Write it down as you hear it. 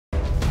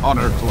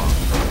Honor Club,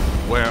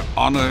 where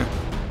honor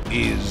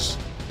is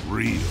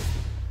real.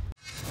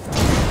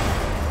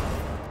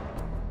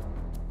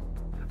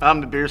 I'm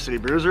the Beer City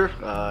Bruiser.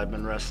 I've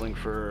been wrestling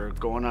for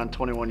going on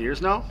 21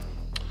 years now.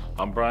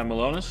 I'm Brian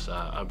Malonis.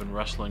 I've been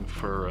wrestling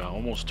for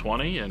almost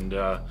 20, and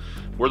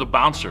we're the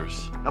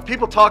Bouncers. Now,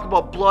 people talk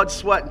about blood,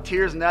 sweat, and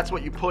tears, and that's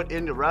what you put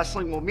into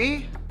wrestling. Well,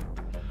 me,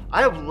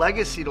 I have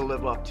legacy to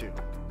live up to.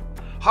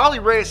 Harley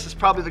Race is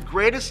probably the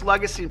greatest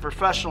legacy in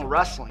professional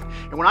wrestling.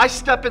 And when I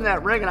step in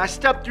that ring and I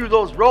step through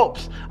those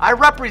ropes, I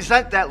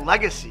represent that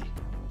legacy.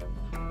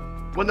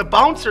 When the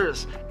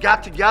Bouncers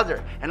got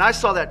together and I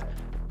saw that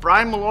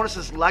Brian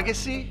Malonis'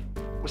 legacy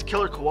was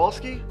Killer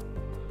Kowalski,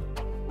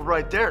 well,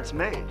 right there, it's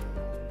made.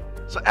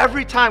 So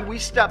every time we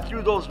step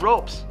through those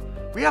ropes,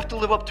 we have to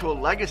live up to a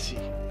legacy.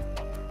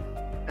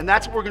 And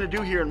that's what we're gonna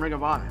do here in Ring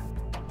of Honor.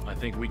 I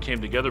think we came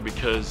together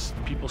because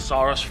people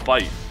saw us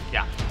fight.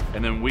 Yeah.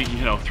 And then we,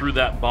 through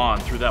that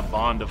bond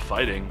of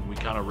fighting, we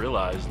kind of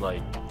realized,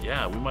 like,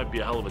 yeah, we might be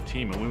a hell of a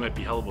team and we might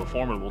be a hell of a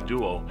formidable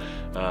duo,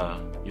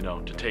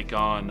 to take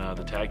on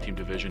the tag team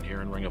division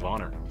here in Ring of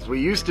Honor.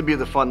 We used to be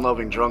the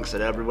fun-loving drunks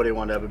that everybody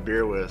wanted to have a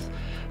beer with,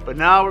 but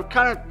now we're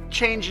kind of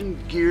changing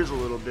gears a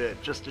little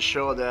bit just to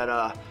show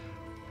that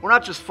we're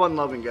not just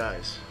fun-loving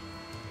guys.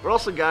 We're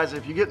also guys that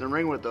if you get in the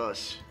ring with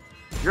us,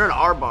 you're in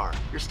our bar.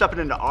 You're stepping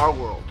into our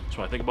world. So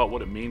when I think about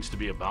what it means to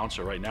be a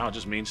bouncer right now, it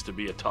just means to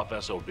be a tough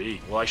SOB.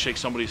 Will I shake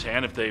somebody's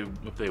hand if they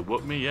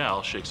whoop me? Yeah,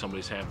 I'll shake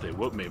somebody's hand if they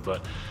whoop me,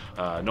 but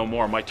no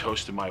more am I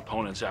toasting my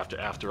opponents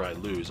after I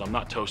lose. I'm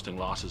not toasting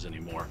losses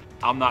anymore.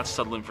 I'm not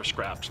settling for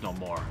scraps no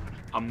more.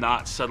 I'm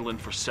not settling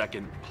for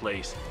second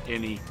place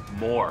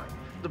anymore.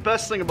 The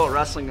best thing about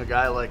wrestling a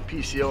guy like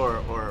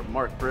PCO or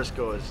Mark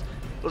Briscoe is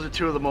those are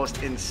two of the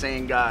most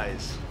insane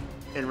guys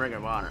in Ring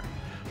of Honor.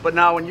 But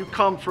now when you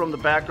come from the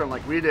background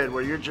like we did,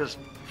 where you're just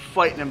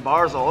fighting in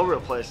bars all over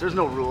the place, there's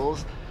no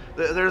rules,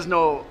 there's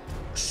no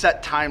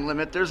set time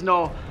limit, there's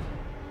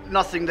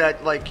nothing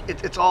that, like,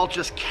 it's all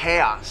just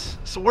chaos.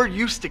 So we're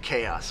used to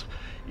chaos.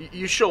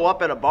 You show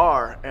up at a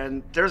bar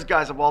and there's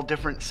guys of all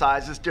different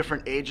sizes,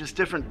 different ages,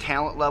 different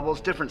talent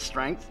levels, different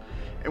strength,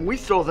 and we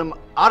throw them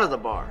out of the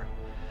bar.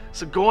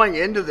 So going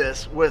into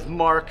this with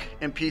Mark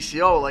and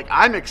PCO, like,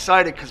 I'm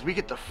excited because we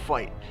get to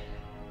fight.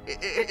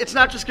 It's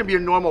not just gonna be a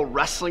normal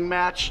wrestling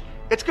match,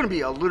 it's gonna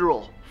be a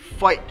literal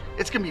fight.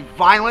 It's gonna be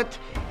violent,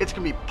 it's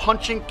gonna be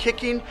punching,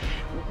 kicking.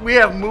 We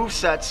have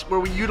movesets where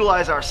we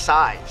utilize our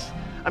size.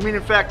 I mean,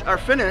 in fact, our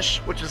finish,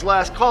 which is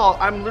last call,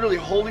 I'm literally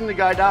holding the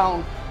guy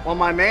down while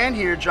my man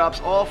here drops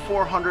all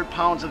 400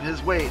 pounds of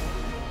his weight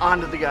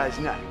onto the guy's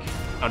neck.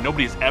 Now,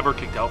 nobody has ever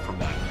kicked out from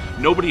that.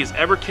 Nobody has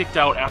ever kicked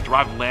out after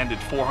I've landed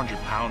 400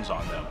 pounds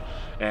on them.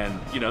 And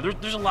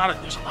there's a lot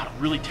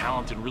of really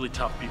talented, really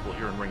tough people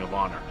here in Ring of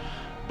Honor.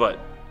 But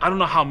I don't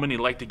know how many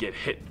like to get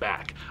hit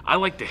back. I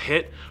like to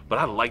hit, but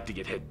I like to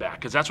get hit back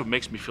because that's what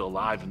makes me feel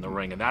alive in the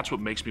ring, and that's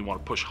what makes me want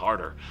to push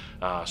harder.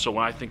 So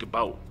when I think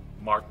about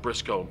Mark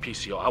Briscoe and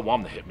PCO, I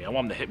want them to hit me. I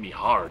want them to hit me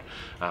hard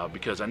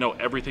because I know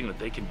everything that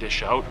they can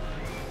dish out,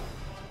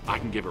 I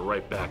can give it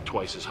right back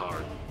twice as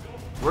hard.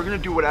 We're gonna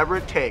do whatever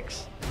it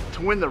takes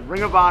to win the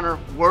Ring of Honor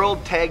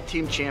World Tag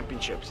Team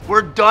Championships.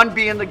 We're done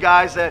being the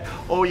guys that,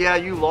 oh yeah,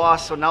 you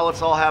lost, so now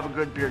let's all have a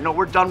good beer. No,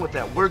 we're done with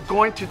that. We're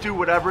going to do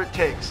whatever it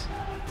takes.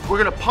 We're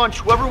gonna punch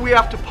whoever we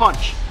have to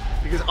punch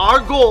because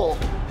our goal,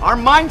 our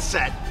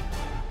mindset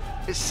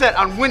is set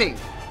on winning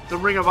the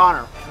Ring of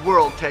Honor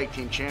World Tag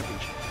Team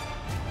Championship.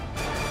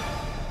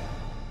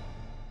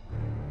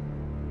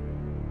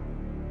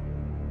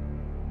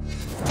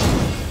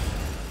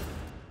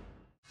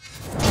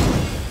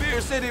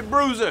 Beer City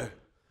Bruiser,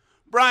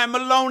 Brian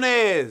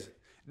Malonis,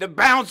 the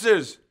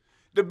Bouncers,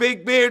 the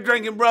big beer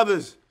drinking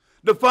brothers,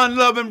 the fun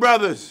loving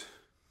brothers.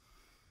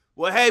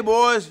 Well, hey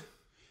boys,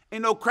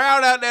 ain't no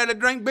crowd out there to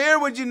drink beer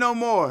with you no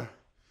more.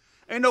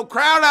 Ain't no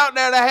crowd out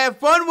there to have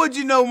fun with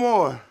you no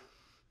more.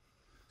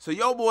 So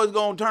your boys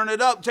gonna turn it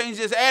up, change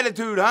this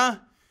attitude, huh?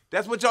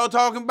 That's what y'all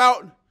talking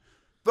about?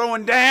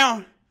 Throwing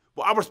down?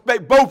 Well, I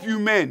respect both you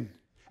men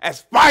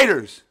as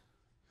fighters.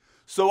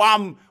 So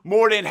I'm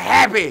more than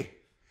happy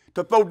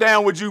to throw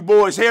down with you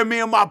boys. Here,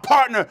 me and my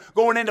partner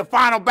going into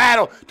final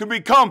battle to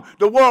become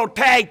the World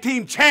Tag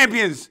Team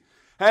Champions.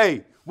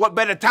 Hey, what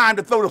better time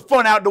to throw the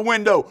fun out the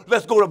window?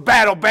 Let's go to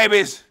battle,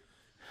 babies.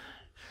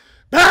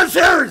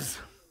 Bouncers,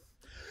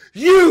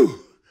 you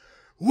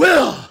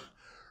will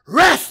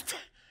rest.